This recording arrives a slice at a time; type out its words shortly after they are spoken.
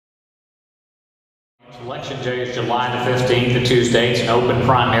Election Day is July the 15th, a Tuesday. It's an open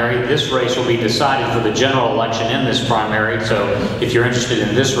primary. This race will be decided for the general election in this primary, so if you're interested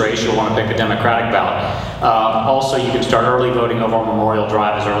in this race, you'll want to pick a Democratic ballot. Also, you can start early voting over Memorial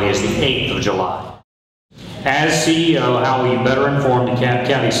Drive as early as the 8th of July. As CEO, how will you better inform DeKalb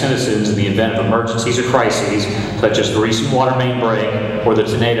County citizens in the event of emergencies or crises, such as the recent water main break or the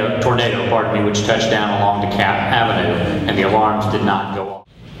tornado, which touched down along DeKalb Avenue, and the alarms did not go off?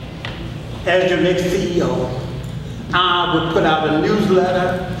 As your next CEO, I would put out a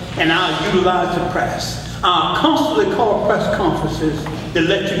newsletter and I'll utilize the press. I'll constantly call press conferences to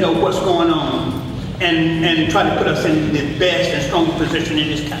let you know what's going on and try to put us in the best and strongest position in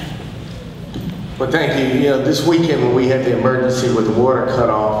this county. Well, thank you. You know, this weekend when we had the emergency with the water cut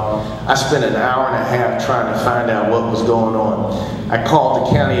off, I spent an hour and a half trying to find out what was going on. I called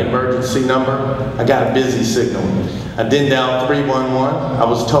the county emergency number. I got a busy signal. I then dialed 311. I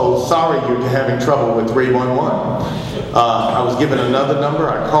was told, sorry, you're having trouble with 311. I was given another number.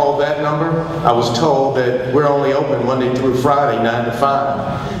 I called that number. I was told that we're only open Monday through Friday, 9 to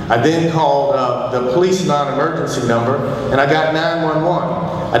 5. I then called the police non-emergency number, and I got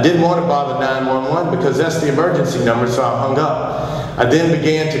 911. I didn't want to bother 911 because that's the emergency number, so I hung up. I then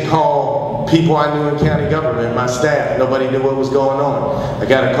began to call people I knew in county government, my staff. Nobody knew what was going on. I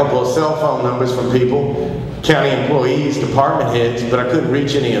got a couple of cell phone numbers from people, county employees, department heads, but I couldn't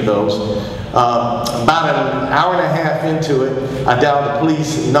reach any of those. About an hour and a half into it, I dialed the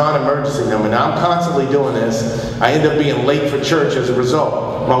police non-emergency number. Now I'm constantly doing this. I end up being late for church as a result.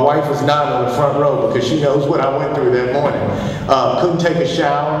 My wife was not on the front row because she knows what I went through that morning. Couldn't take a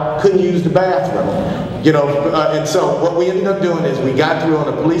shower, couldn't use the bathroom. You know, and so what we ended up doing is we got through on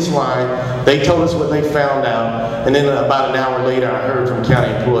the police line. They told us what they found out, and then about an hour later I heard from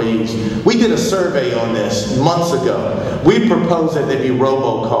county employees. We did a survey on this months ago. We proposed that there be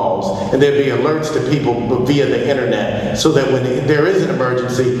robocalls and there be alerts to people via the internet, so that when there is an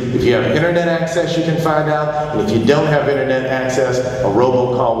emergency, if you have internet access you can find out, and if you don't have internet access, a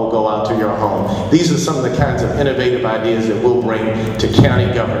robocall will go out to your home. These are some of the kinds of innovative ideas that we'll bring to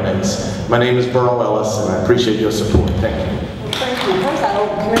county governance. My name is Burrell Ellis, and I appreciate your support. Thank you. Thank you. First, I owe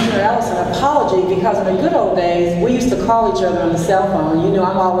Commissioner Ellis an apology because in the good old days, we used to call each other on the cell phone. You know,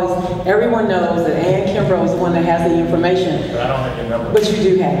 everyone knows that Kimbrough is the one that has the information. But I don't have your number. But you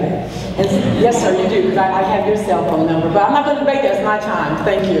do have it. And yes, sir, you do, because I have your cell phone number. But I'm not going to debate that. It's my time.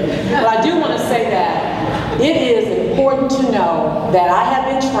 Thank you. But I do want to say that it is important to know that I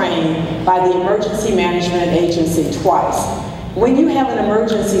have been trained by the Emergency Management Agency twice. When you have an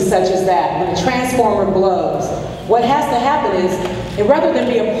emergency such as that, when a transformer blows, what has to happen is, rather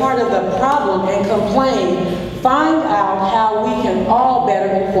than be a part of the problem and complain, find out how we can all better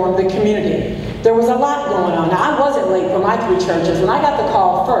inform the community. There was a lot going on. Now, I wasn't late for my 3 churches. When I got the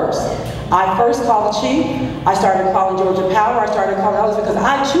call first, I first called the chief. I started calling Georgia Power. I started calling others because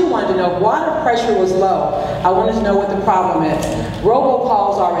I too wanted to know water pressure was low. I wanted to know what the problem is.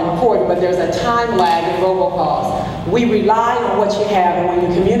 Robocalls are important, but there's a time lag in robocalls. We rely on what you have, and when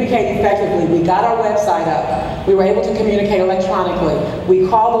you communicate effectively, we got our website up. We were able to communicate electronically. We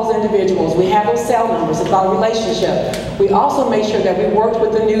call those individuals. We have those cell numbers. It's about a relationship. We also made sure that we worked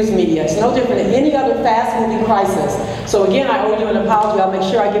with the news media. It's no different than any other fast-moving crisis. So again, I owe you an apology. I'll make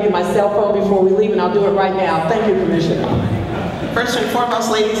sure I give you my cell phone before we leave, and I'll do it right now. Thank you, Commissioner. First and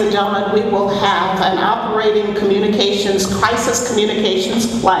foremost, ladies and gentlemen, we will have an operating crisis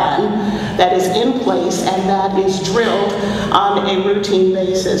communications plan that is in place and that is drilled on a routine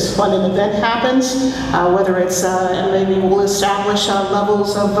basis. When an event happens, whether it's, and maybe we'll establish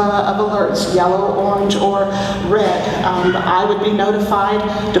levels of alerts, yellow, orange, or red. I would be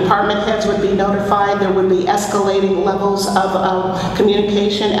notified, department heads would be notified, there would be escalating levels of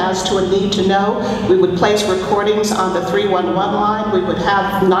communication as to a need to know. We would place recordings on the 311 line. We would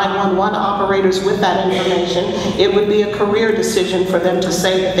have 911 operators with that information. It would be a career decision for them to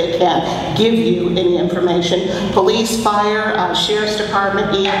say that they can't give you any information. Police, fire, sheriff's department,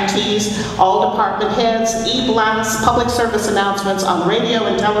 EMTs, all department heads, e-blasts, public service announcements on radio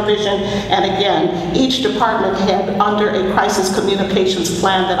and television, and again, each department head under a crisis communications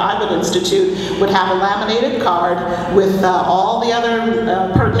plan that I would institute would have a laminated card with all the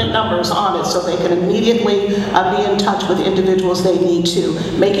other pertinent numbers on it, so they can immediately be in touch with individuals they need to,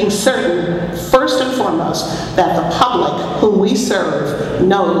 making certain, first and foremost, that the public whom we serve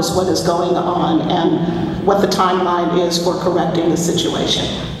knows what is going on and what the timeline is for correcting the situation.